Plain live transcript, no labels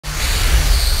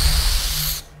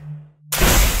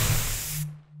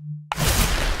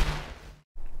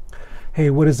Hey,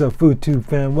 what is up, FoodTube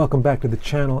fam? Welcome back to the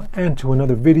channel and to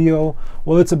another video.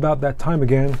 Well, it's about that time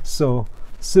again, so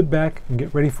sit back and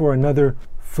get ready for another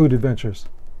food adventures.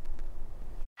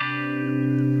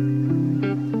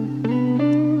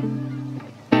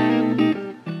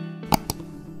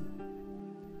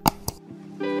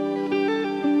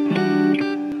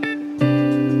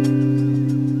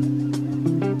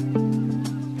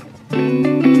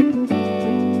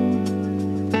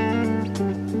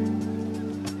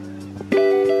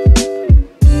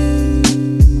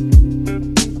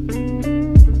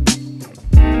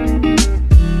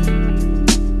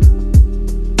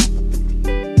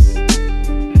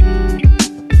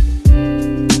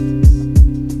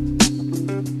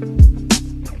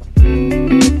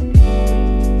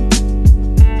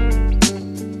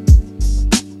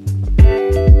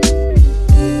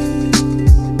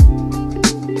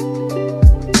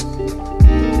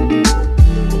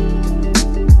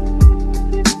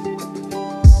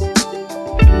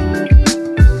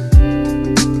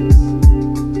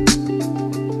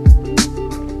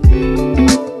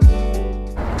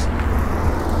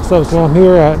 So I'm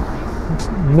here at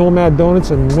Nomad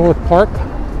Donuts in North Park.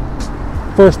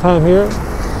 First time here.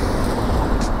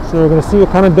 So we're gonna see what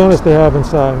kind of donuts they have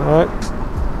inside, all right?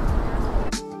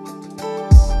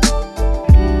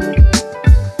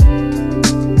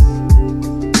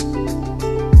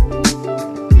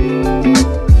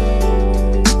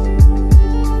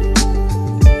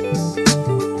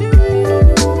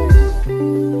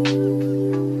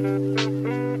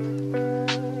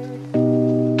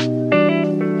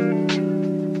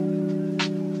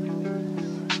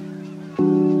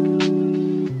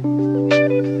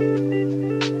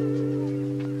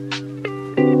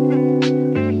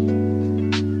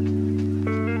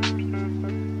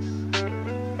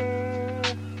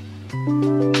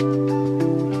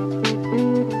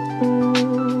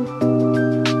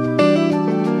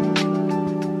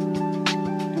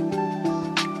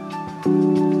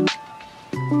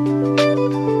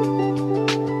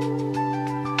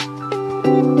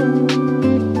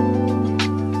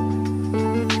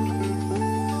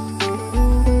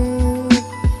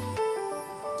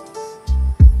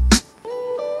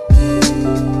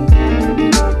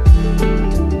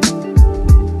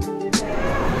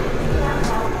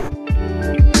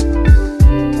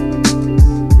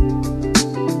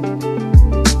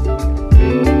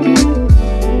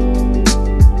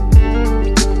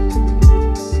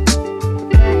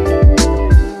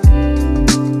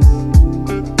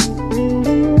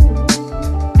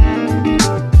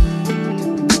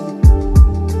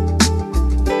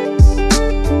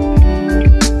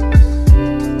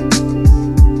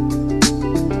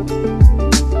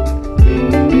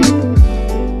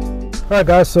 Alright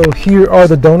guys, so here are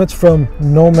the donuts from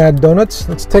Nomad Donuts.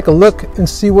 Let's take a look and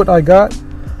see what I got.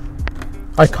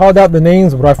 I called out the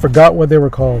names, but I forgot what they were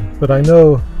called. But I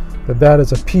know that that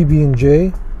is a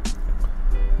PB&J.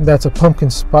 That's a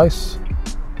pumpkin spice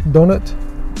donut.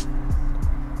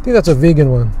 I think that's a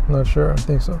vegan one. I'm not sure. I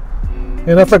think so.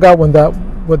 And I forgot what that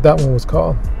one was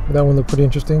called. That one looked pretty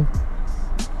interesting.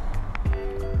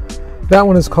 That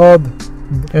one is called,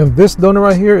 and this donut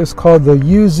right here is called the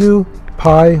yuzu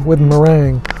pie with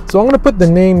meringue. So I'm going to put the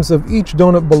names of each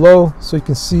donut below so you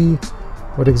can see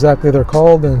what exactly they're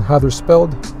called and how they're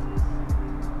spelled.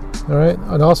 All right,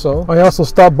 and I also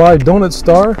stopped by Donut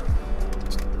Star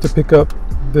to pick up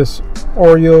this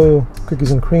Oreo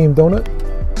cookies and cream donut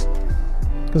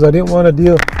because I didn't want to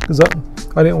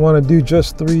do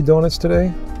just 3 donuts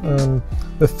today.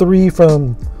 The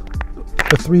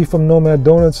three from Nomad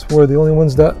Donuts were the only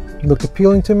ones that looked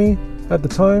appealing to me at the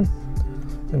time.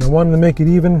 And I wanted to make it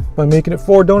even by making it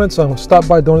 4 donuts, so I stopped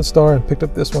by Donut Star and picked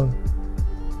up this one.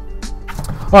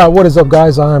 All right, what is up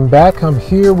guys? I'm back. I'm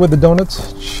here with the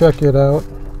donuts. Check it out.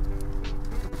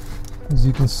 As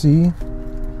you can see,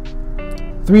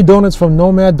 3 donuts from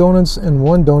Nomad Donuts and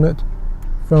 1 donut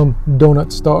from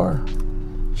Donut Star.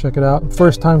 Check it out.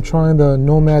 First time trying the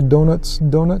Nomad Donuts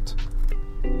donut.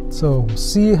 So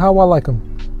see how I like them.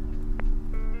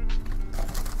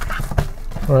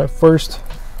 All right, first,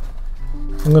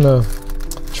 I'm gonna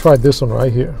try this one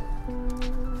right here.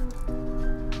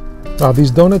 Wow, these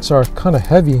donuts are kind of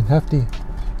heavy and hefty. You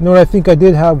know what, I think I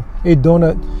did have a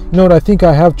donut. You know what, I think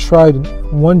I have tried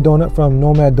one donut from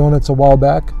Nomad Donuts a while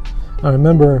back. I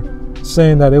remember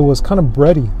saying that it was kind of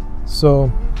bready.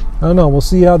 So, I don't know, we'll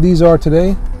see how these are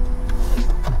today.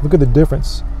 Look at the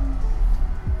difference.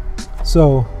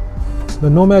 So, the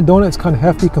Nomad donut is kind of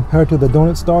hefty compared to the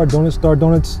Donut Star. Donut Star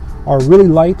donuts are really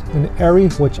light and airy,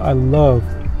 which I love.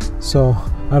 So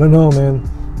I don't know, man,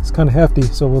 it's kind of hefty,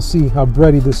 so we'll see how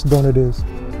bready this donut is.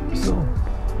 So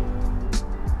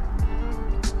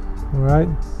right.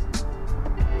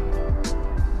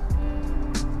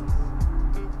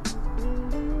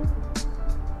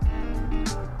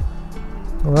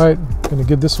 All right, gonna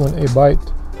give this one a bite.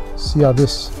 See how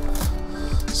this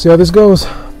goes.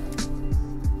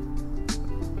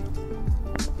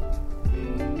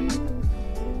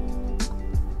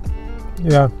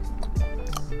 Yeah,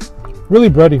 really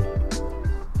bready.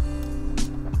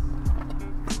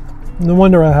 No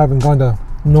wonder I haven't gone to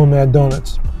Nomad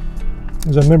Donuts,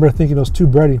 because I remember thinking it was too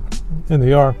bready, and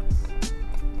they are.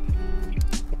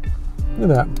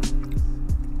 Look at that,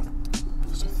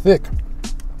 it's thick.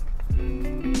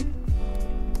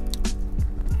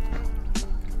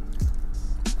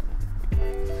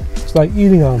 It's like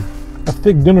eating a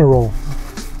thick dinner roll.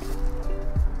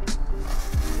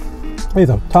 Hey,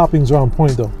 the toppings are on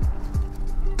point though.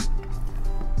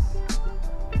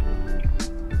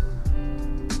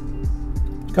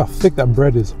 Look how thick that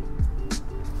bread is.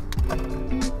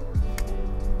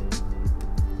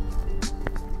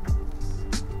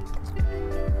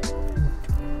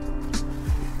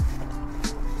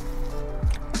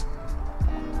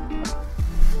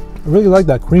 I really like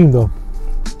that cream though.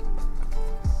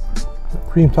 That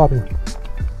cream topping.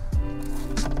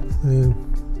 And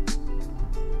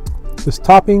this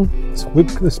topping,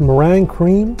 this meringue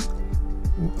cream,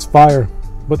 it's fire.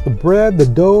 But the bread, the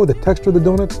dough, the texture of the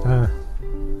donuts,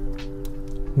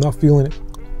 not feeling it.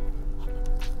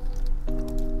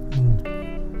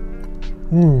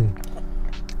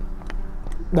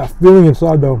 That feeling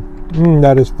inside though,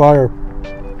 that is fire.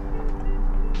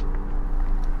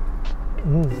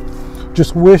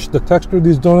 Just wish the texture of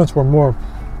these donuts were more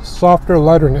softer,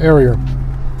 lighter, and airier,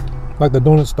 like the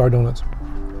Donut Star donuts.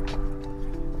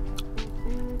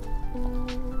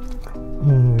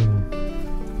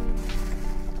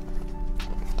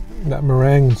 That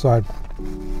meringue inside.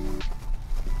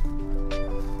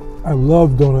 I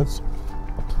love donuts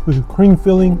with cream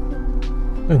filling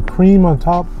and cream on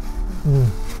top.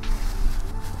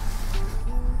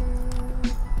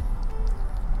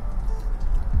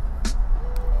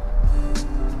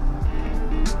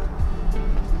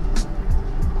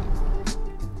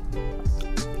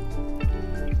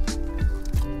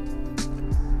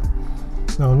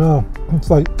 No, it's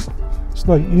like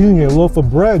eating a loaf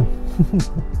of bread.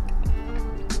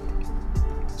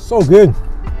 So good.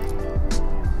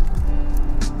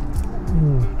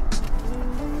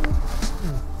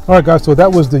 All right, guys. So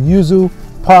that was the yuzu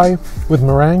pie with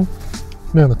meringue.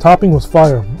 Man, the topping was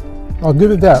fire. I'll give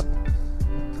it that.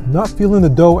 Not feeling the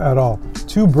dough at all.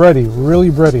 Too bready, really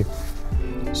bready.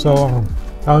 So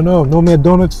I don't know. Nomad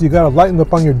Donuts, you gotta lighten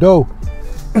up on your dough.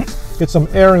 Get some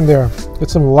air in there.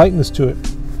 Get some lightness to it,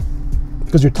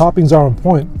 because your toppings are on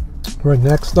point. Right,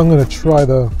 next I'm gonna try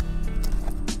the, I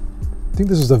think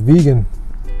this is a vegan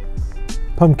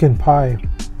pumpkin pie,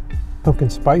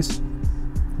 pumpkin spice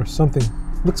or something.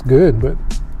 Looks good, but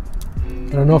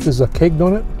I don't know if this is a cake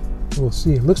donut. We'll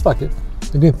see. It looks like it.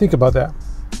 I didn't think about that.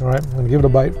 All right, I'm gonna give it a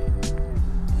bite.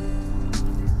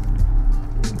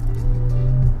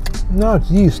 No,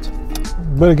 it's yeast,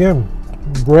 but again,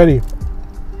 bready,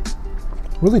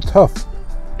 really tough.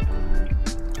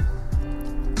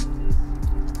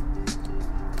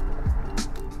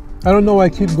 I don't know why I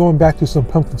keep going back to some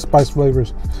pumpkin spice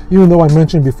flavors, even though I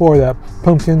mentioned before that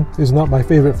pumpkin is not my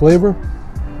favorite flavor.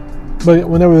 But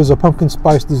whenever there's a pumpkin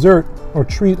spice dessert or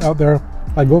treat out there,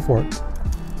 I go for it.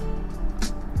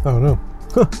 I don't know.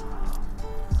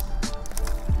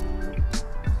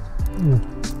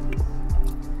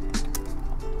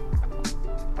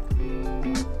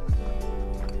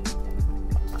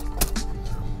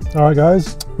 All right,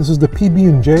 guys, this is the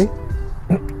PB&J.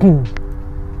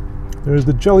 There's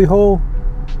the jelly hole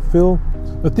fill.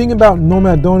 The thing about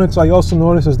Nomad Donuts I also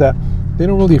noticed is that they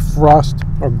don't really frost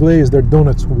or glaze their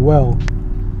donuts well.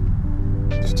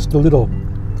 It's just a little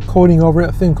coating over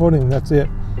it, thin coating, that's it.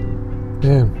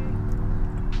 Man,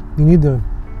 you need to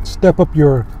step up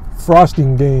your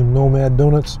frosting game, Nomad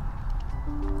Donuts.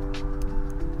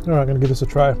 All right, I'm gonna give this a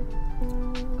try.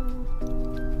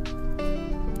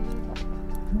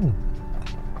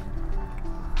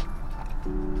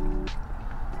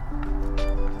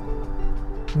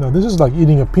 Now this is like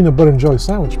eating a peanut butter and jelly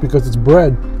sandwich because it's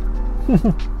bread. Look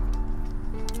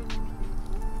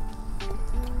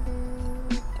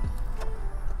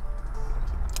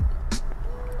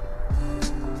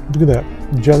at that,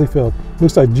 jelly filled.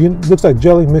 Looks like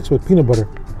jelly mixed with peanut butter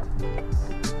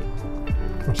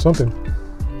or something.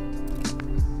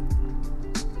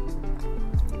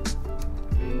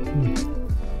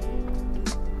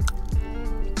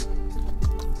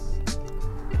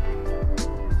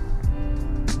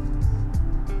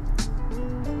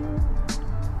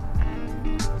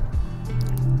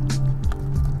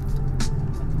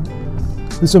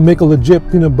 This will make a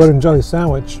legit peanut butter and jelly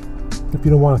sandwich if you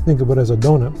don't want to think of it as a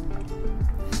donut.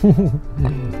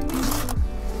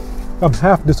 I'm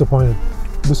half disappointed.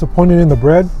 Disappointed in the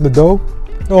bread, the dough.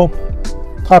 Oh,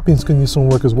 toppings can use some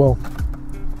work as well.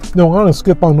 No, I'm gonna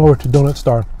skip on over to Donut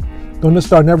Star. Donut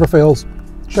Star never fails.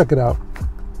 Check it out.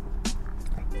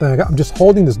 I'm just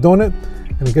holding this donut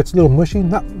and it gets a little mushy,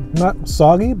 not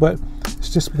soggy, but it's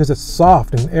just because it's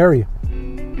soft and airy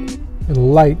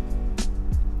and light.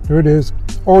 Here it is,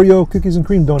 Oreo cookies and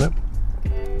cream donut.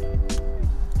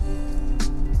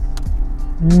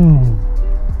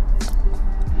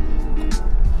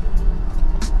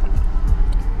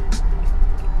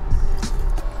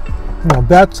 Now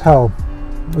that's how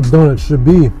a donut should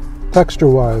be,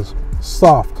 texture-wise,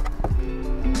 soft.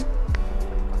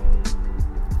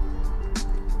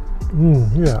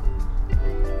 Yeah.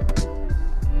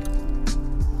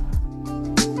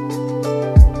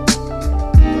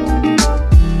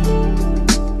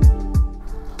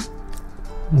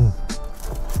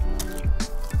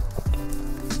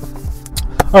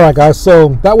 All right, guys, so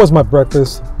that was my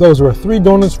breakfast. Those were 3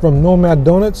 donuts from Nomad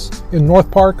Donuts in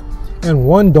North Park and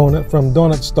 1 donut from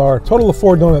Donut Star. Total of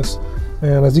 4 donuts.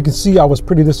 And as you can see, I was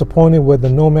pretty disappointed with the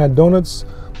Nomad Donuts.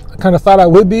 I kind of thought I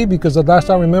would be because the last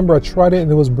time I remember I tried it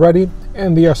and it was bready,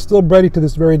 and they are still bready to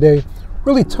this very day.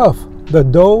 Really tough. The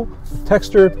dough, the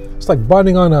texture, it's like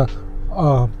biting on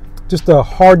a just a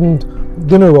hardened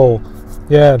dinner roll.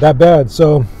 Yeah, that bad.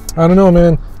 So I don't know,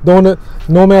 man.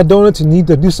 Nomad Donuts, you need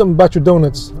to do something about your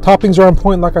donuts. Toppings are on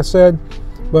point, like I said,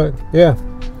 but yeah.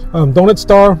 Donut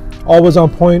Star, always on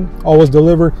point, always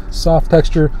deliver, soft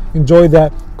texture. Enjoy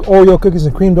that Oreo cookies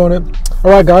and cream donut.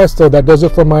 All right, guys, so that does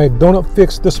it for my donut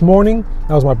fix this morning.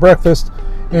 That was my breakfast.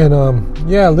 And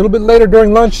yeah, a little bit later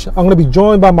during lunch, I'm gonna be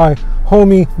joined by my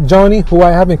homie Johnny, who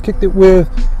I haven't kicked it with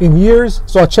in years.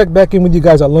 So I'll check back in with you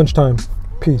guys at lunchtime.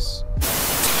 Peace.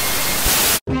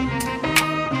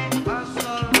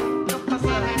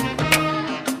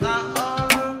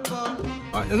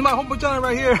 This is my homie Johnny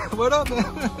right here. What up, man?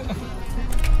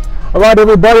 All right,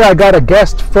 everybody. I got a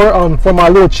guest for my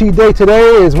little cheat day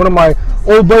today. Is one of my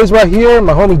old buddies right here,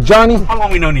 my homie Johnny. How long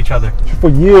we known each other? For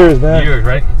years, man. Years,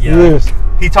 right? Yeah. Years.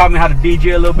 He taught me how to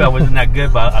DJ a little bit. I wasn't that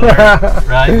good, but I learned,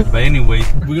 right? But anyways,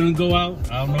 we're gonna go out.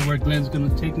 I don't know where Glenn's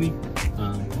gonna take me.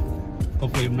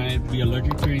 Hopefully, I'm not be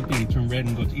allergic to anything and turn red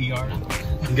and go to ER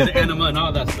and get an enema and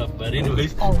all that stuff. But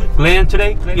anyways, Glenn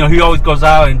today, you know, he always goes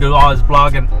out and do all his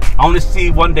vlogging. I want to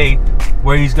see one day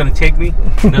where he's gonna take me.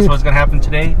 And that's what's gonna happen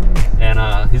today.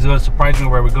 And he's gonna surprise me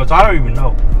where we go. So I don't even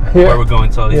know where we're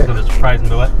going. So he's gonna surprise me.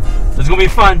 But it's gonna be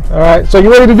fun. All right. So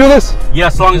you ready to do this? Yeah,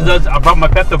 as long as it does. I brought my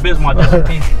Pepto-Bismol just in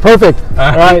case. Perfect.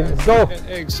 All right, let's go.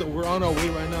 Eggs. So we're on our way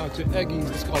right now to Eggies.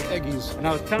 It's called Eggies. And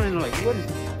I was telling him, like, what is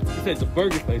this? He said it's a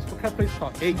burger place. What kind of place is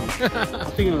called Eggies?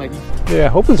 I'm thinking like... Yeah, I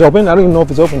hope it's open. I don't even know if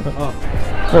it's open. Oh.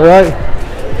 All right.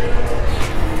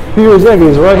 Here's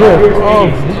Eggies right here.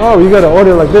 Oh, you got to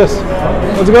order like this.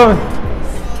 How's it going?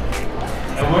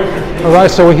 All right,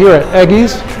 so we're here at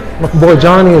Eggies. My boy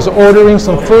Johnny is ordering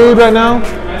some food right now.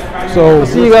 So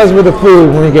see you guys with the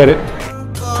food when we get it.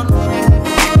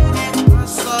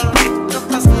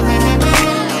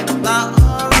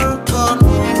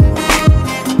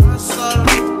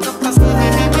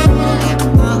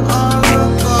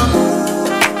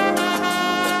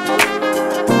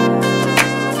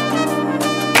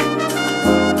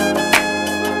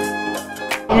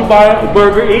 We buy a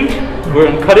burger each. We're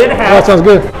gonna cut it in half. That sounds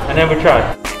good. And then we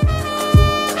try.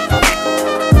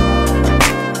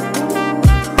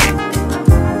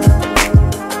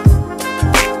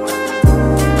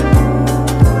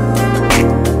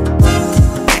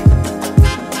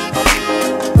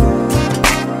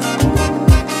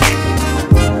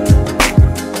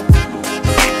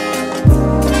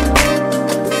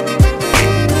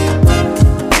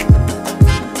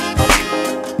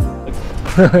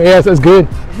 Yes, that's good.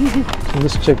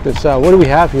 Let's check this out. What do we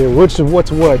have here? What's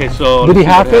what? Okay, so did he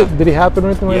have it? Did he have it or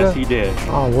anything like that? Yes, he did.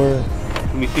 Oh, word.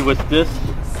 Let me see what's this.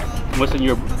 What's in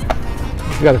your...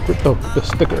 You gotta put the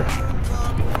sticker.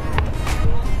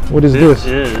 What is this?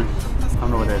 This is... I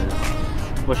don't know what that is.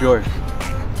 What's yours?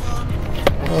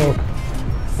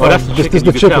 Oh, that's just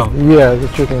the chicken. Yeah, the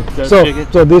chicken.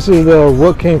 So this is the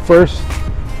what came first.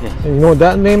 Yes. And you know what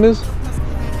that name is?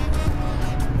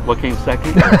 What came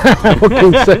second? What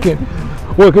came second?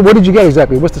 What did you get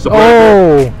exactly? What's this?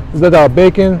 Oh, is that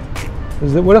bacon?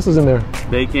 What else is in there?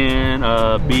 Bacon,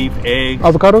 beef, eggs.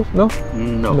 Avocado? No?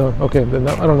 No. No. Okay, then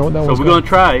I don't know what that was. So we're gonna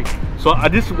try. So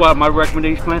this is what my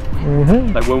recommendation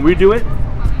plan. Like when we do it,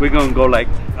 we're gonna go like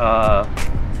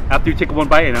after you take one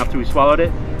bite and after we swallowed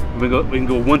it, we can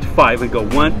go 1 to 5 and go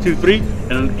 1, 2, 3,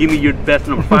 and give me your best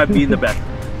number 5 being the best.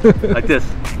 like this.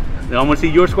 And I want to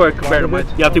see your score compared to mine.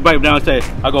 You have to bite it down and say,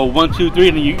 I go 1, 2, 3,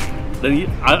 and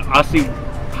I'll see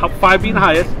how 5 being the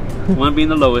highest, 1 being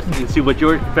the lowest, and see what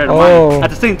yours compared to mine at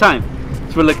the same time.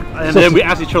 So we're like, and then we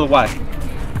ask each other why.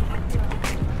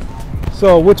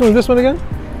 So which one is this one again?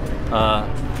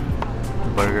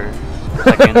 Burger.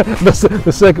 Second.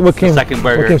 the second. What came? The second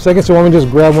burger. What came second? So why don't we just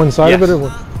grab one side of it? Or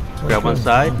what? Grab one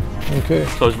side. Okay.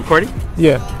 So it's recording?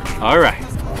 Yeah. All right.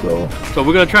 So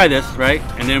we're gonna try this, right?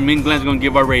 And then me and Glenn's gonna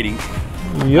give our rating.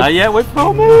 Yep. Yeah, wait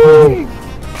for me.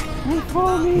 Wait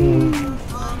for me.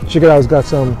 Check it out. It's got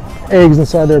some eggs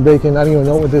inside there, bacon. I don't even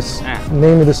know what this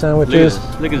name of the sandwich is.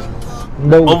 Look at this.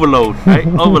 Overload, right?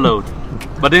 Overload.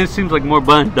 But then it seems like more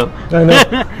bun, though. I know.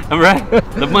 All right.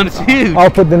 The bun is huge. I'll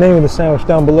put the name of the sandwich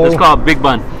down below. It's called Big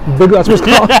Bun. That's what it's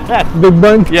called. Big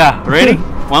Bun. Yeah. Ready?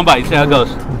 One bite. See how it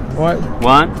goes. All right.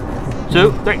 1,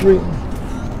 2, 3.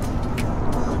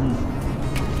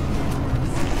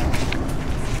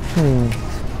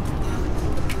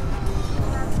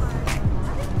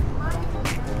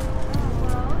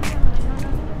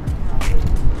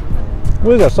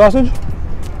 What is that, sausage?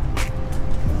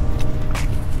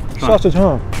 Sausage,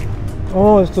 huh?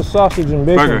 Oh, it's the sausage and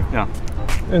bacon. Burger, yeah.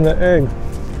 And the egg.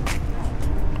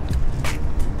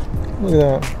 Look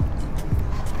at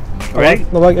that. Ready? I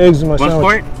like eggs in my sandwich. One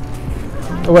for it?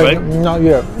 Oh, wait, right? Not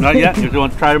yet. Not yet? You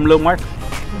want to try them a little, Mark?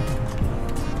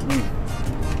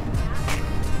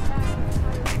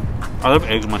 I love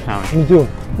eggs in my sandwich. Me too.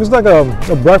 It's like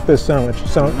a breakfast sandwich.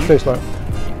 Tastes like.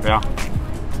 Yeah.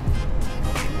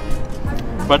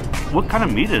 But what kind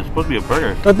of meat is it? It's supposed to be a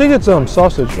burger. I think it's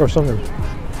sausage or something.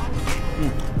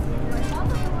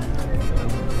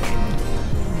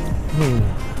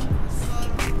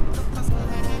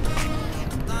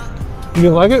 You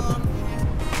didn't like it?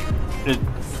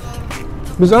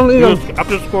 Because I don't eat.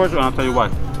 After the scores, I'll tell you why.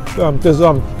 Because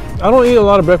I don't eat a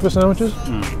lot of breakfast sandwiches,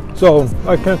 so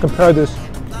I can't compare this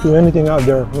to anything out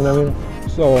there. You know what I mean?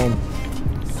 So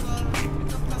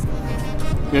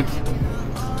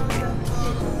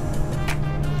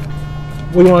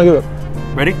what do you want to give it?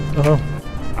 Ready?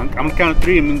 I'm gonna count to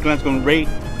 3, and me and Glenn's gonna rate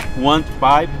 1 to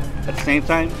 5 at the same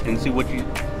time, and see what he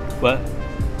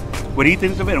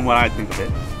thinks of it and what I think of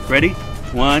it. Ready?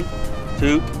 1,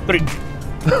 2, 3.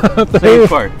 Same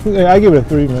part. Yeah, I give it a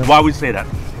 3, man. Why would you say that?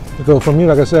 So for me,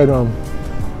 like I said,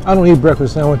 I don't eat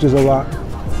breakfast sandwiches a lot.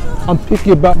 I'm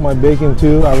picky about my bacon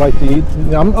too. I like to eat.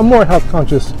 I'm more health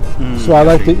conscious, so I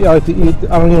like to eat. I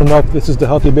don't even know if this is the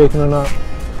healthy bacon or not.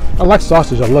 I like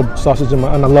sausage. I love sausage and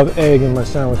I love egg in my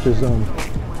sandwiches.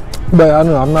 But I don't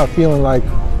know. I'm not feeling like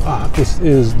this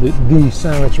is the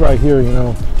sandwich right here. You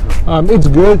know, it's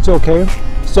good. It's okay.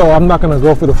 So I'm not gonna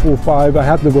go for the full 5. I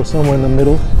have to go somewhere in the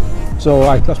middle. So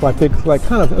that's why I picked like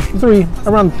kind of a 3,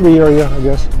 around the 3 area, I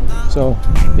guess. So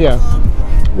yeah.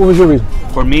 What was your reason?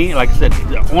 For me, like I said,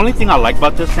 the only thing I like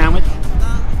about this sandwich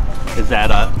is that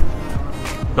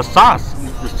the sauce.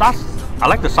 The sauce. I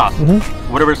like the sauce.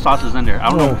 Whatever sauce is in there. I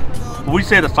don't know. What would you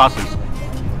say the sauce is?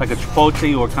 Like a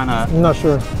chipotle or kind of? I'm not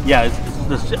sure. Yeah, it's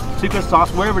the secret sauce.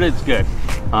 Whatever it is, good.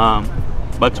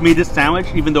 But to me, this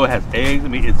sandwich, even though it has eggs, I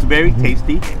mean, it's very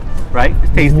tasty, right?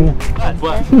 It's tasty.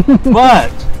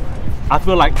 But I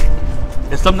feel like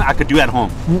it's something I could do at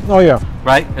home. Oh yeah.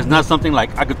 Right? It's not something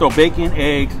like I could throw bacon,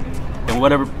 eggs, and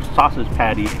whatever sausage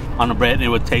patty on the bread and it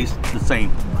would taste the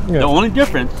same. Yeah. The only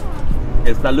difference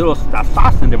is that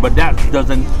sauce in there, but that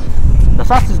doesn't. The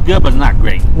sauce is good, but it's not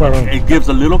great. Right. It gives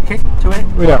a little kick to it.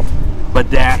 Yeah. But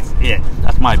that's it.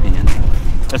 That's my opinion.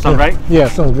 That sounds right? Yeah,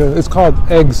 it sounds good. It's called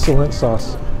excellent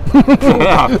sauce.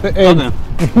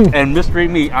 And mystery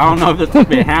meat. I don't know if it's a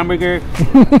bit hamburger,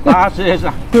 sausage. It's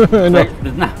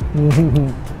not.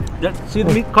 See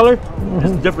the meat color?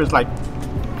 It's different. It's like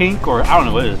pink or I don't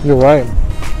know what it is. You're right.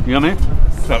 You know what I mean?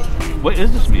 So, what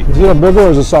is this meat? Is it a burger or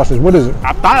is it sausage? What is it?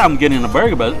 I thought I'm getting a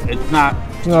burger, but it's not.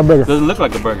 It's not a burger. It doesn't look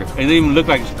like a burger. It doesn't even look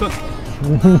like it's cooked.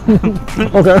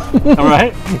 Okay. All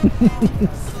right.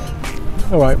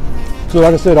 All right. So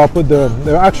like I said, I'll put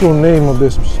the actual name of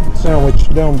this sandwich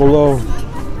down below,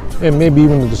 and maybe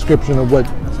even the description of what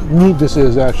meat this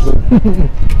is actually.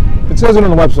 It says it on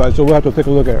the website, so we'll have to take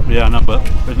a look at it. Yeah, no, but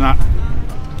it's not.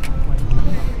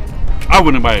 I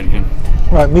wouldn't buy it again.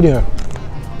 Right, medium.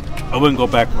 I wouldn't go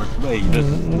backwards. Hey, just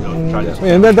try this.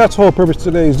 And that's the whole purpose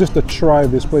today is just to try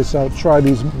this place out, try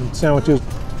these sandwiches.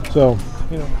 So,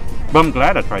 you know. But I'm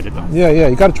glad I tried it though. Yeah,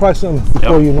 you got to try something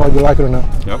before you know if you like it or not.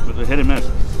 Yep, it's a hit and miss.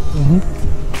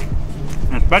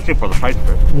 And especially for the price of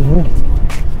it.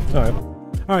 All right.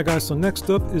 All right, guys. So next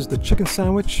up is the chicken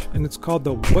sandwich, and it's called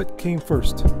the What Came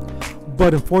First.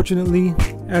 But unfortunately,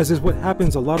 as is what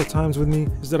happens a lot of times with me,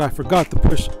 is that I forgot to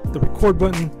push the record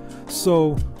button.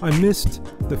 So I missed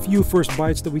the few first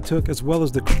bites that we took, as well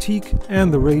as the critique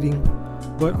and the rating.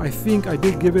 But I think I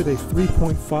did give it a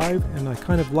 3.5, and I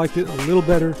kind of liked it a little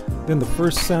better than the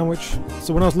first sandwich.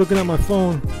 So when I was looking at my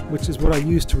phone, which is what I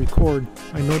used to record,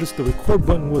 I noticed the record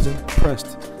button wasn't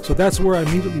pressed. So that's where I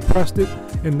immediately pressed it,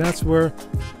 and that's where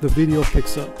the video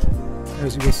picks up,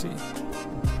 as you will see.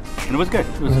 And it was good.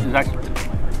 It was actually good.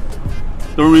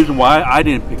 The reason why I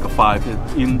didn't pick a 5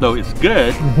 is, even though it's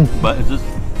good, but it's just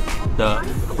the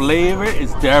flavor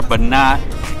is there, but not.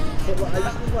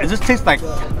 It just tastes like.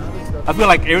 I feel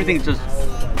like everything's just,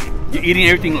 you're eating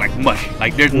everything like mush.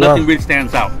 Like there's nothing really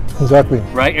stands out. Exactly.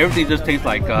 Right? Everything just tastes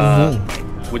like,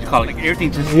 what do you call it? Like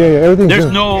everything just, everything.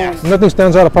 There's no, nothing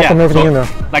stands out apart from everything in there.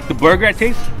 Like the burger I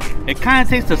taste, it kind of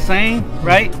tastes the same,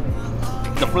 right?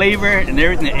 The flavor and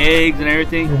everything, the eggs and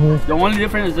everything. The only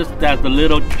difference is just that the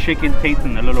little chicken taste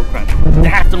and the little crunch.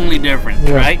 That's the only difference,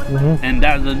 right? And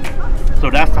that's so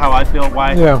that's how I feel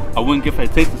why I wouldn't give it.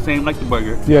 It tastes the same like the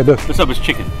burger. Yeah, it does. Except it's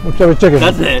chicken. Except it's chicken.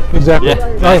 That's it. Exactly.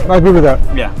 Yeah. I agree with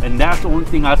that. Yeah, and that's the only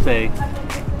thing I say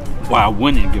why I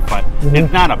wouldn't give 5.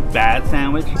 It's not a bad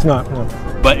sandwich. It's not. No.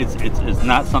 But it's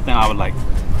not something I would like.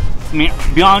 I mean,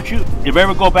 be honest with you, if I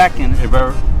ever go back and if I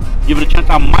ever give it a chance,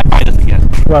 I might buy this again.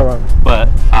 Right. But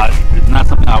it's not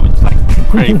something I would like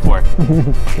crave for.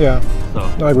 Yeah. So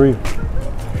I agree.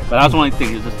 But that's the only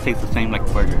thing. It just tastes the same like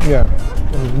the burger. Yeah.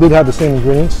 It did have the same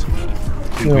ingredients.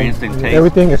 Ingredients, same taste.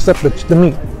 Everything except the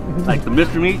meat. Like the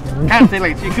mystery meat, kind of say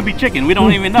like it could be chicken. We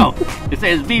don't even know. It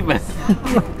says beef, but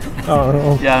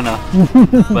yeah, I know.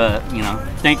 But you know,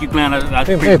 thank you, Glenn. That's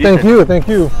hey, thank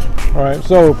you. All right,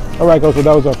 so guys, so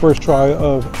that was our first try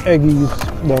of Eggies.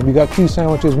 Well, we got 2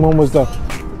 sandwiches. One was the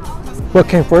what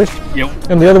came first,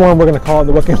 and the other one we're gonna call it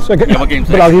the what came second. Yeah, what came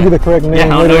second. But I'll give you the correct name.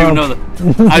 Yeah, I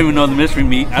don't even know the mystery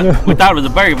meat. We thought it was a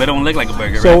burger, but it don't look like a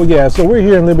burger. So right? So we're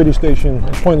here in Liberty Station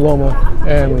at Point Loma,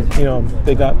 and you know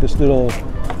they got this little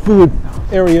food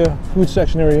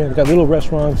section area. They got little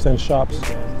restaurants and shops.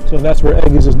 So that's where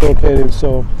Eggies is located.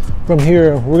 So from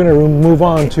here, we're gonna move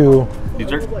on to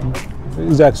dessert.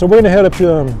 Exactly. So we're gonna head up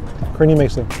to Kearny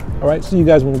Mesa. All right. See you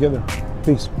guys when we get there.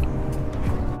 Peace.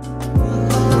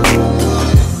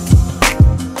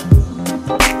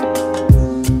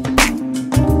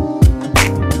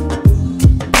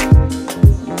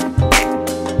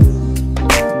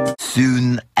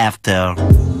 Soon after.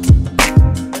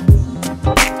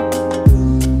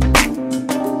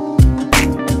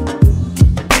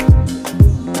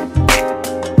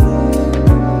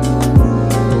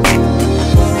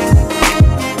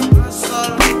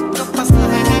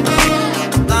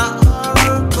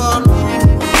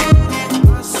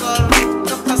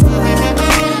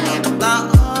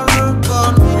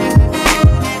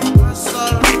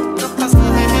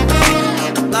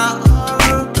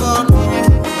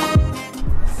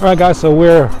 All right, guys, so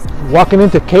we're walking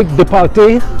into Cake de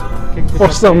Party for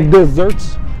some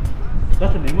desserts.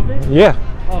 That's the name of it? Yeah.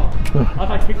 Oh, I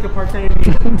thought Cake de Party.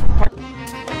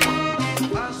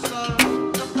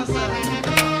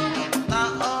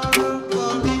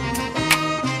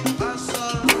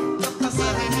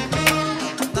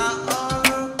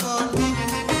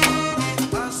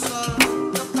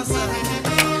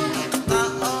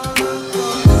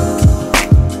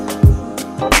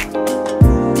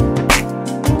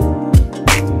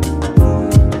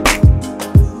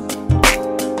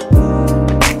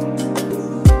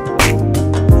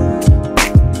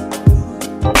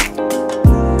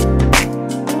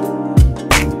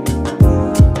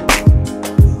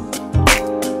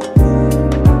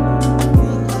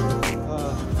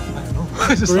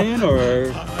 Korean or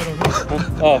I don't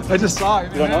know. Oh, I just saw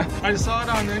it. You don't know? I just saw it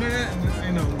on the internet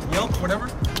and Yelp, whatever.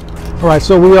 All right,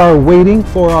 so we are waiting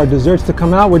for our desserts to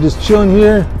come out. We're just chilling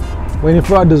here, waiting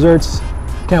for our desserts.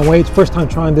 Can't wait. First time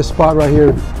trying this spot right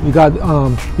here. You got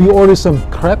we ordered some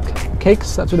crepe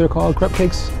cakes. That's what they're called, crepe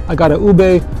cakes. I got a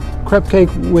ube crepe cake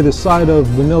with a side of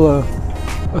vanilla,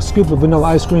 a scoop of vanilla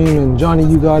ice cream, and Johnny,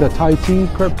 you got a Thai tea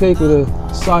crepe cake with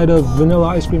a side of vanilla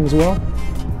ice cream as well.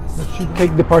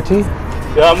 Cake de Party.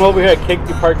 Yeah, I'm over here at Cake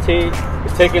de Party.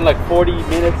 It's taking like 40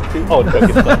 minutes to. Oh,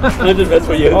 that's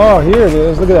for you. Oh, here it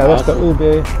is. Look at that. That's the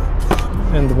ube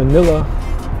and the vanilla.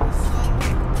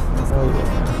 Oh,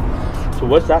 yeah. So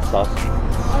what's that sauce? This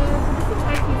is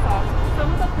Thai tea sauce. Some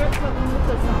of the crepes have been with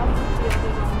the sauce.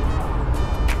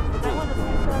 That one is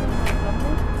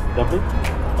dumpling.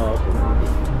 Oh,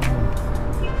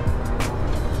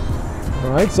 okay.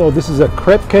 All right, so this is a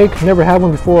crepe cake. Never had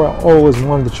one before. I always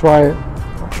wanted to try it.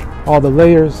 All the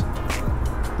layers.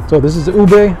 So this is the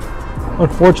ube.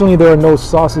 Unfortunately, there are no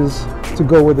sauces to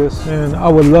go with this, and I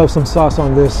would love some sauce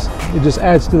on this. It just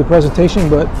adds to the presentation,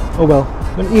 but oh well.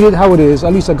 I'm gonna eat it how it is.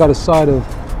 At least I got a side of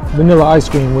vanilla ice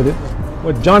cream with it.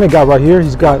 What Johnny got right here,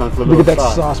 he's got, look at that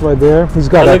sauce right there. He's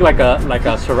got it look like a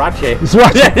sriracha.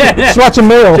 Sriracha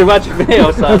mayo. Sriracha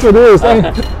mayo sauce. That's what it is.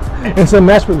 And some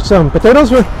mashed with some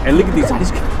potatoes. And look at these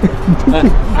ice cream.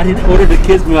 I didn't order the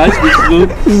kids meal ice cream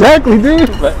smooth. Exactly, dude.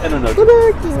 But I don't know.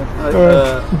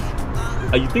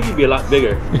 You think you'd be a lot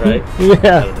bigger, right?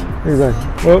 Yeah, exactly.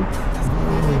 Well,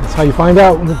 that's how you find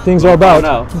out what things are about.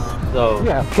 So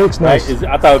yeah, cake's nice. Right,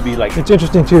 I thought it'd be like, it's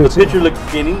interesting too. The picture looks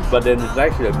skinny, but then it's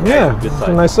actually a good size. It's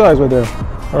a nice size right there.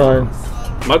 All right.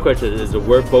 My question is it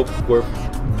both worth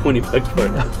 $20 for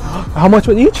it? How much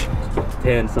with each?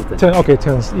 10 something. 10. Okay,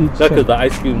 10 each. That's because the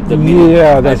ice cream, the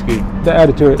ice cream, the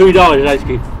added to it. $3 ice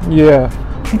cream. Yeah.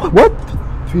 What?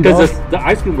 Because the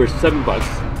ice cream was $7,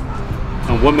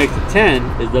 and what makes it 10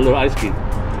 is the little ice cream.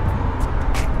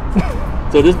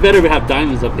 So this better have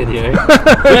diamonds up in here.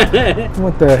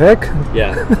 What the heck?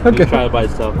 Yeah. Okay. Try it by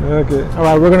itself. Okay. All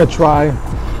right, we're gonna try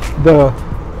the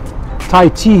Thai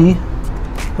tea.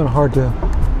 Kind of hard to.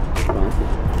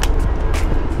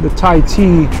 The Thai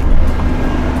tea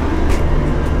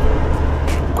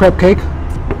crepe cake.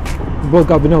 We both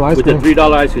got vanilla ice cream. With the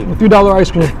 $3 ice cream. $3 ice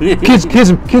cream.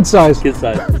 Kid size. Kid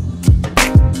size.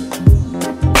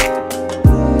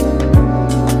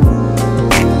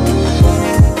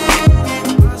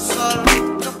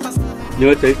 You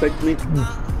know what it tastes like to me?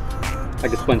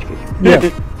 Like a sponge cake. Yeah.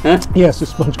 Huh? Yes, a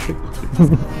sponge cake.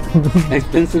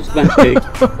 Expensive sponge cake.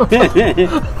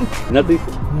 Nothing.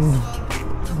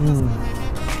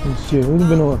 Shit, what's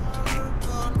vanilla?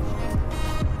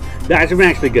 The ice cream is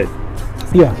actually good.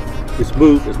 Yeah. It's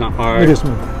smooth. It's not hard. It is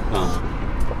smooth.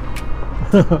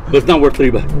 But it's not worth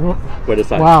 $3 for the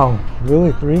size. Wow,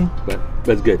 really? 3? But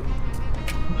it's good.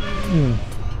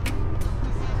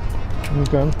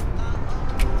 Okay.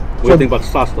 What do you think about the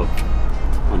sauce though?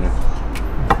 On there.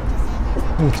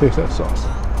 Let me taste that sauce.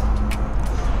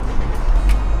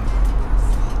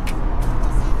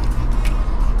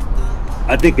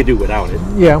 I think you could do without it.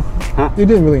 Yeah. Huh? You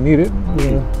didn't really need it.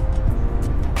 Yeah.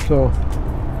 So.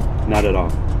 Not at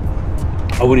all.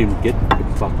 I wouldn't even get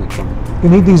the sauce next time. You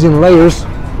need these in layers.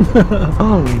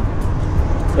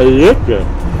 It looks good.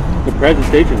 The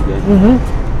presentation's good.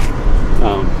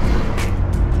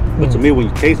 But to me, when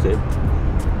you taste it,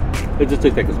 it just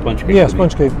tastes like a sponge cake. Yeah,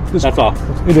 sponge cake. That's all.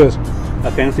 It is.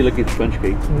 A fancy looking sponge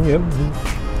cake. Yep.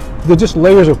 They're just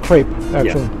layers of crepe,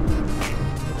 actually. Yeah.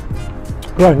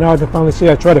 Right, now I can finally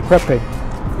say I tried a crepe cake.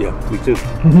 Yeah, me too.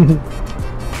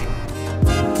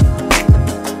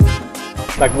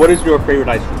 Like, what is your favorite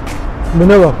ice cream?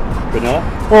 Vanilla. Vanilla?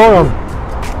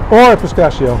 Or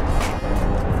pistachio.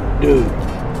 Dude,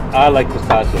 I like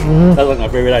pistachio. That's like my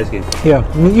favorite ice cream. Yeah,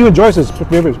 I mean, even Joyce's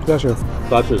favorite is pistachio.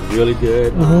 Pistachio is really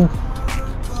good.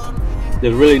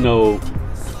 There's really no.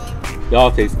 They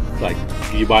all taste like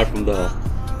you buy from the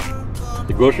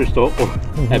grocery store or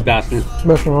at Baskin.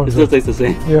 It still tastes the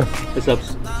same. Yeah. Except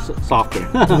softer.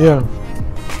 Yeah.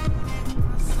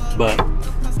 But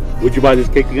would you buy this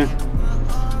cake again?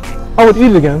 I would eat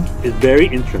it again. It's very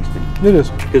interesting. It is.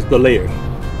 It's the layers.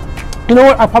 You know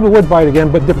what? I probably would buy it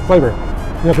again, but different flavor.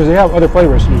 You know, because they have other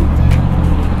flavors.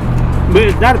 But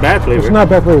it's not a bad flavor. It's not a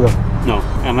bad flavor though. No,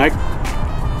 and I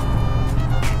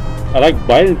like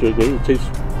biting into it because it tastes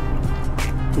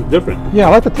different. Yeah,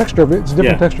 I like the texture of it. It's a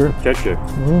different texture. Texture.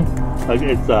 Like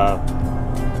it's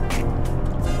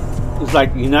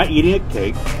like you're not eating a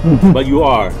cake, but you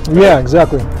are. Right? Yeah,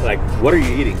 exactly. Like, what are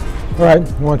you eating? All right,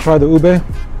 you want to try the ube?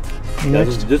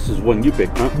 Next. This is one you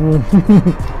picked, huh?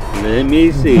 Let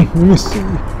me see. Let me see.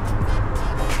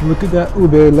 Look at that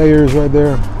ube layers right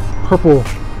there. Purple.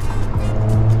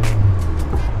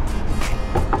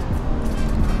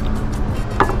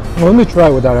 Well, let me try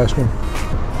it without ice cream.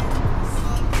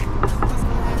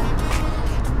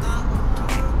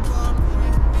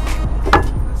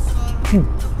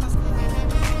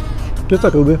 Just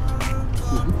like ube.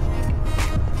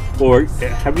 Or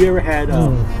have you ever had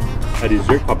a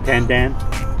dessert called Pandrezz?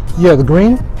 Yeah, the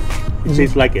green? It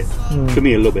tastes like it. To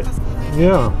me, a little bit.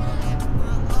 Yeah.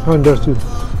 Oh, it does too.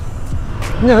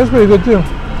 Yeah, that's pretty good too.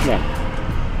 Yeah.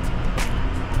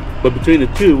 But between the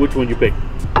two, which one you pick?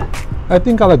 I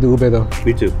think I like the ube though.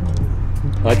 Me too.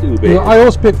 I like the ube. You know, I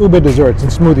always pick ube desserts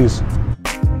and smoothies.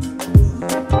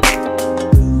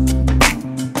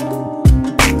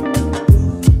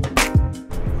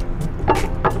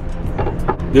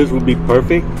 This would be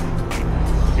perfect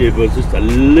if it was just a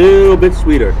little bit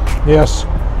sweeter. Yes.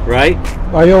 Right?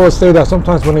 I always say that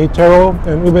sometimes when I eat taro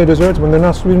and ube desserts, when they're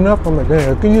not sweet enough, I'm like,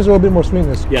 dang, I could use a little bit more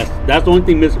sweetness. Yes, that's the only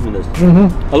thing missing from this.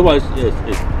 Otherwise,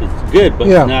 it's good, but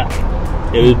it's not.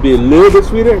 If it would be a little bit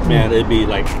sweeter, man, it'd be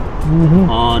like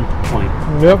on point.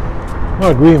 Yep. I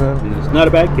agree, man. And it's not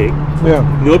a bad cake. Yeah.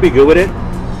 You know what'd be good with it?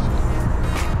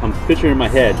 I'm picturing in my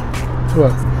head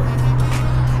What?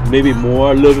 maybe a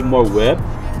little bit more whip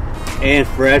and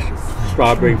fresh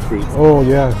strawberry fruit. Oh,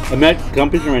 yeah. I'm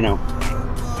picturing right now,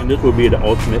 and this would be the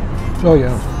ultimate Oh,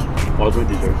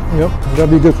 dessert. Yep. That'd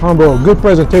be a good combo. Good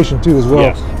presentation, too, as well.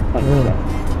 Yes,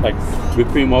 100%. Like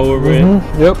whipped cream all over it.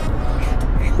 Yep.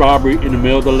 Strawberry in the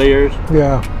middle of the layers.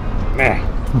 Yeah. Man.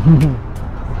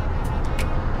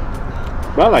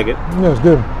 But I like it. Yeah, it's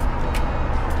good.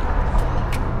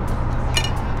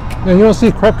 And you don't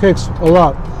see crepe cakes a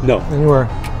lot No, anywhere.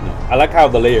 no. I like how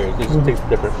the layers just tastes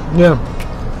different. Yeah.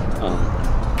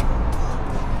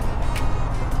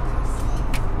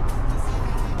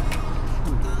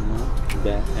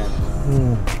 That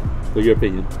what's your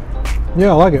opinion?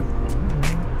 Yeah, I like it.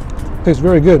 Tastes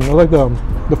very good. I like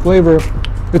the flavor.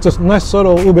 It's a nice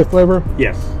subtle ube flavor.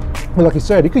 Yes, But like you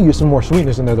said, you could use some more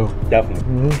sweetness in there though.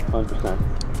 definitely, 100%.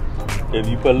 If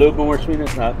you put a little bit more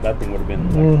sweetness, that thing would have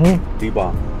been like the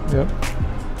bomb. Yep.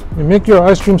 And make your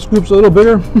ice cream scoops a little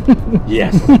bigger.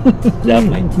 Yes,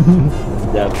 definitely,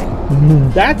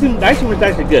 definitely. The ice cream was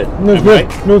actually good. No, it's good.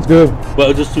 Right? No, it's good. But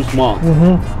it was just too small.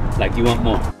 Like you want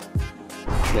more.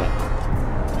 Yeah.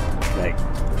 Like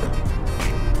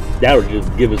that would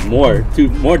just give us more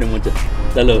than one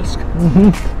that little.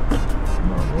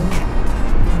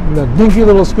 The dinky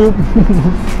little scoop.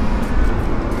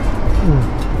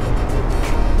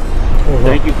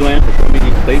 Thank you, Glenn, for showing me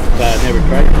these places that I never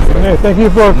tried before. Hey, thank you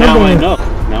for accompanying. Now I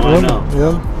know. Now I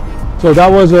know. Yep. So that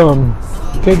was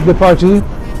cake de partie,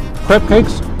 crepe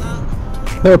cakes.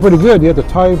 They were pretty good. You had the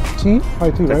Thai tea,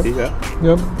 right? Yeah.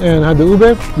 Yep. And had the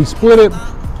ube. We split it,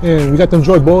 and we got to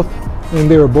enjoy both, and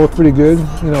they were both pretty good.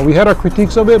 You know, we had our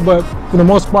critiques of it, but for the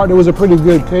most part, it was a pretty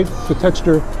good cake. The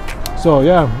texture. So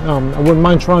yeah, I wouldn't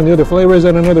mind trying the other flavors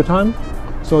at another time.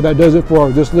 So that does it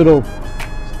for this little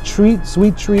treat,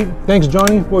 sweet treat. Thanks,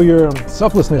 Johnny, for your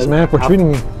selflessness, man, for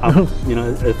treating me. You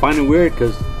know, I find it weird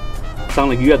because it sounds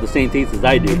like you have the same taste as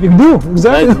I do. You do,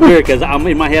 exactly. That's weird because I'm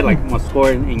in my head like my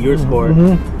score and your score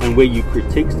and where you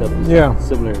critique stuff is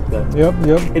similar. But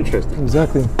Yep. interesting.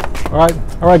 Exactly. All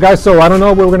right, guys. So I don't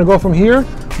know where we're gonna go from here,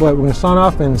 but we're gonna sign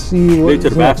off and see what. Maybe to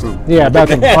the bathroom. Yeah,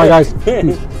 bathroom. All right, guys.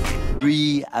 Peace.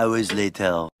 3 hours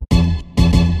later.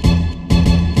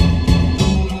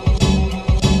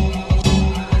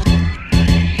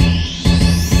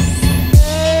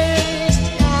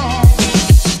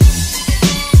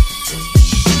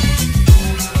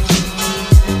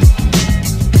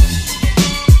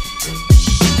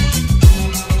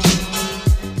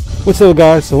 What's up,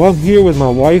 guys? So I'm here with my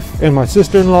wife and my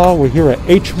sister-in-law. We're here at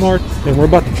H-MART and we're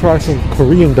about to try some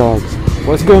Korean dogs.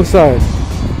 Let's go inside.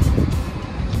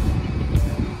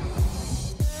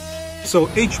 So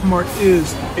H-MART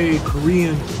is a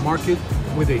Korean market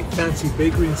with a fancy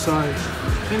bakery inside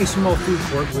and a small food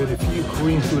court with a few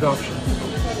Korean food options.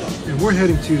 And we're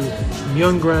heading to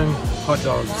Myungrang hot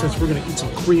dogs since we're gonna eat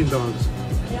some Korean dogs.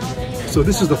 So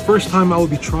this is the first time I will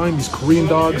be trying these Korean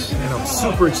dogs and I'm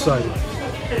super excited.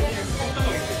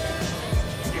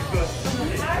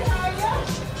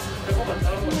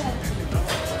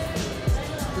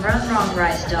 Wrong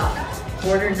rice dog.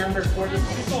 Order number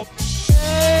 46.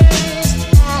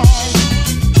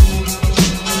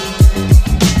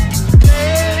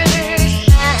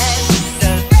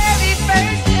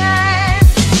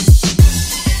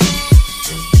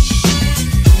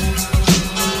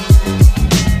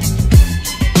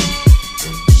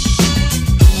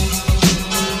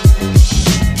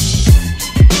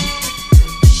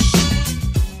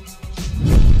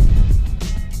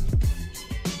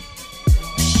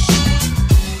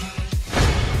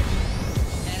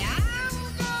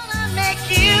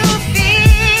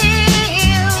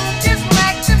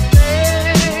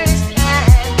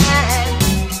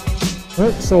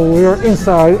 So we're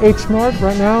inside H-MART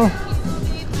right now,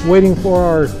 waiting for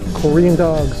our Korean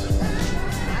dogs.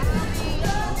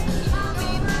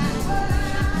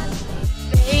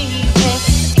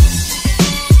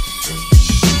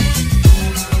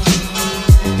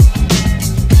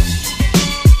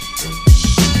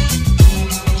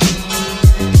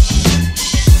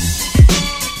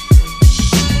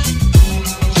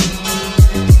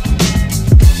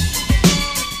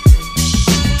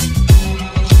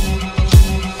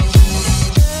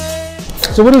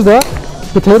 So what is that?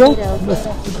 Potato?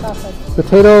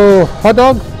 Potato hot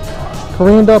dog?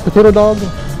 Korean dog, potato dog?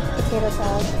 Potato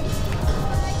salad.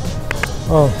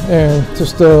 Oh, and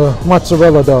just a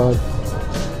mozzarella dog.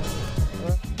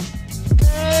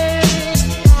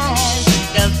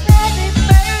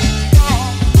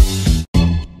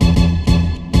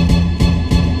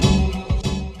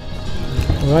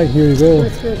 All right, here you go.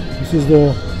 It's good. This is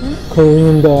the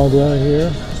Korean dog right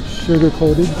here, sugar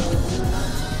coated.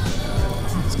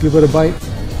 Let's give it a bite.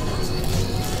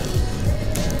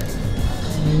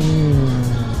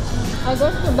 I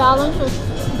guess the balance was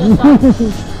just off.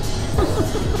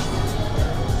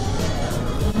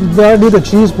 You gotta do the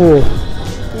cheese pool.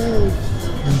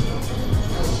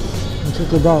 That's what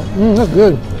it's about. That's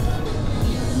good.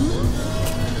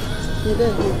 It's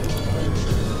good.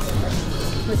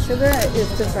 The sugar is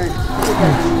different.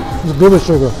 It's good with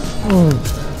sugar.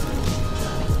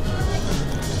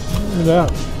 Look at that.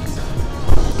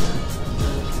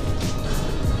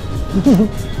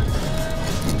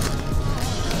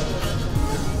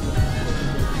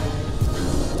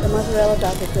 The mozzarella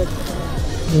dog is good.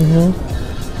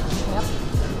 Yep.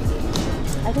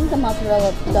 I think the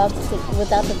mozzarella dog stick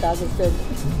without the dog is good.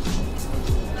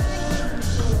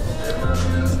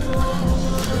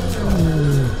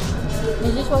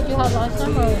 Is this what you had last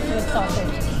time or with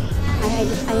sausage?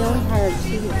 I only had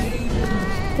cheese.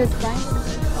 Because Brian,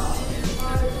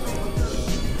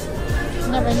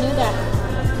 Never knew that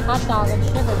hot dog and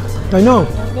sugar I know.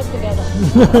 are good together.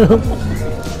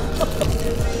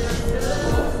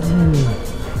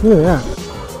 Look at that.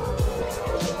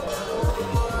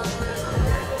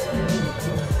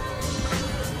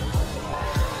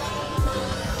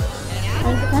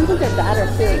 and it depends on their batter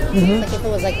too. Like if it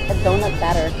was like a donut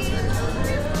batter.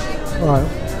 All right.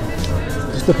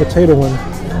 Just the potato one.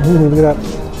 Look at that.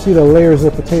 See the layers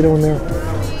of potato in there.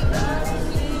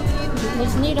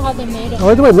 It's neat how they made it. I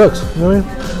like the way it looks. You know what I mean?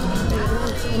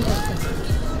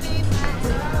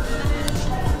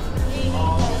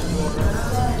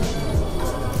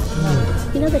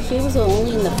 You know the cheese were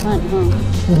only in the front, huh?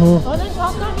 Oh, there's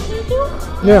hot dogs in there too?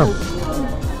 Yeah.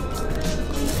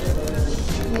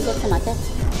 Can you get tomate?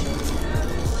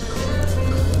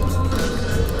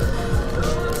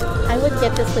 I would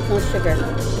get this with no sugar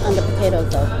on the potatoes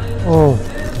though. Oh.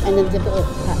 And then dip it with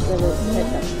ketchup.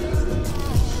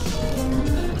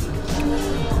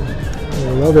 I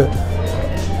love it.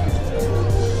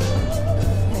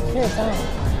 Sure, it's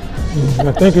on. I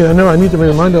think I know. I need to be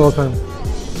reminded all the time.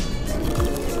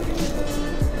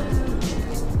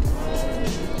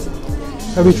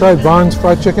 Have you tried Vaughn's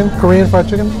fried chicken? Korean fried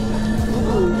chicken?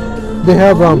 They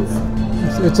have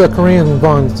it's a Korean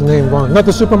Vaughn's. It's the name Vaughn's. Not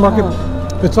the supermarket.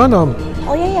 It's on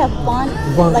Oh yeah, Bon.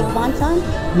 Like bonchon?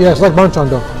 Yeah, it's like bonchon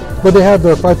though. But they have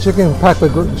the fried chicken packed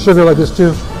with sugar like this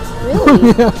too.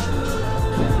 Really? Yeah.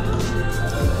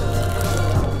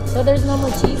 So there's no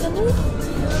more cheese in there?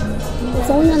 It's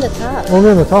only on the top. Only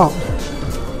on the top.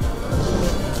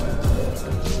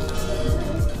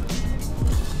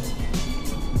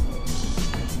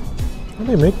 How do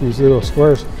they make these little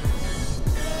squares?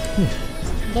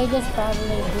 They just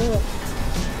probably do it.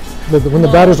 When the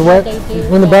No, batter's wet, they do,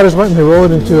 when the yeah. batter's wet, and they roll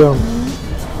it into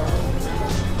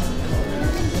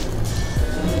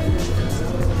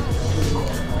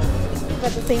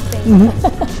But the same thing.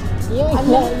 Yeah,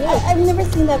 I've never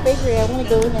seen that bakery. I want to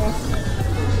go in there.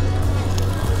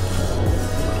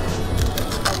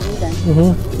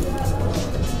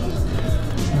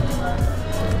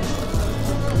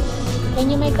 Can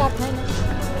you make that kind of?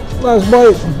 last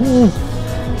bite.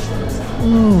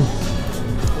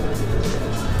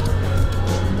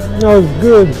 That was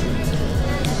good.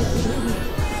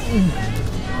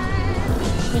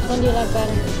 Which one do you like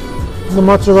better? The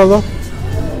mozzarella. I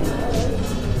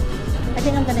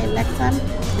think I'm gonna next time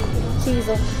cheese.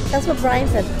 That's what Brian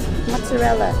said.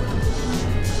 Mozzarella.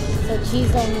 So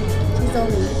cheese only. Cheese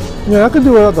only. Yeah, I could do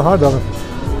it without the hot dog.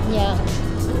 Yeah.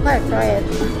 Alright, try it.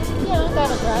 Yeah, I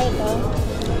gotta try it though.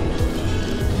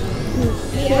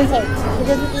 He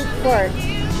doesn't eat pork.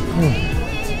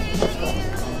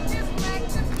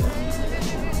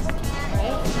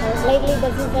 Right? Or lately,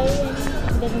 does he say?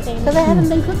 He doesn't say Because I haven't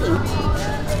been cooking.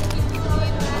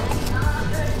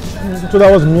 So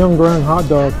that was Myungrang hot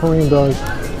dog, Korean dog.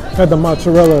 Had the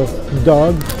mozzarella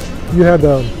dog. You had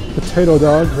the potato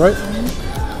dog, right?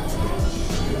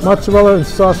 Mozzarella and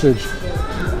sausage.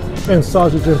 And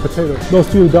sausage and potato. Those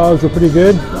two dogs were pretty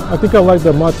good. I think I like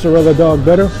the mozzarella dog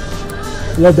better.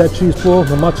 Love that cheese pool,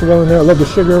 the mozzarella in there. I love the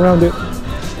sugar around it.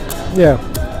 Yeah,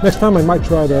 next time I might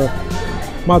try the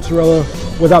mozzarella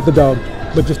without the dog,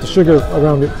 but just the sugar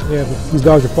around it. Yeah, these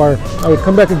dogs are fire. I would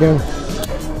come back again.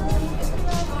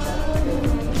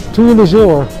 Two de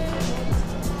jour.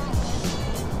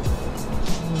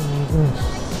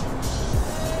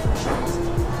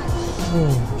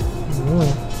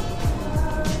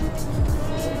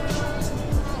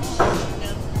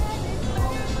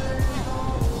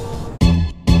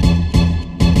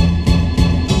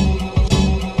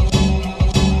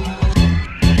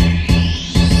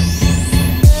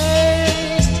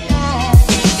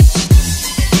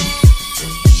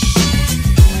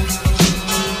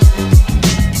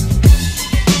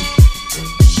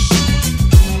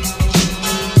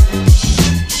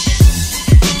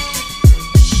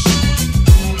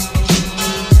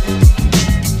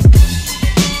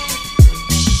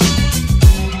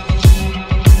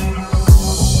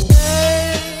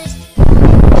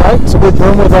 Alright, so we're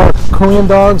done with our Korean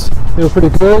dogs. They were pretty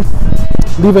good.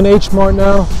 Leaving H-MART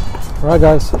now. Alright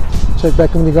guys, check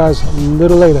back in with you guys a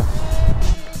little later.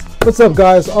 What's up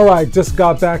guys? Alright, just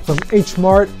got back from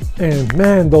H-MART and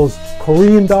man, those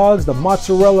Korean dogs, the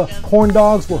mozzarella corn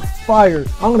dogs were fired.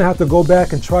 I'm gonna have to go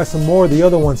back and try some more of the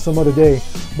other ones some other day.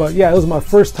 But yeah, it was my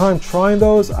first time trying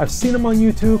those. I've seen them on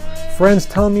YouTube, friends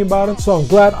telling me about them, so I'm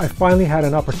glad I finally had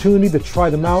an opportunity to try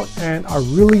them out and I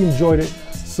really enjoyed it.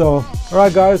 So,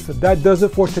 alright guys, that does it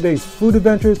for today's food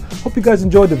adventures. Hope you guys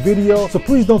enjoyed the video. So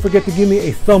please don't forget to give me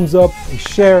a thumbs up, a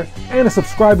share, and a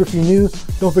subscribe if you're new.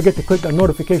 Don't forget to click that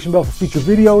notification bell for future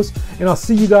videos. And I'll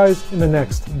see you guys in the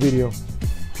next video.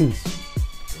 Peace.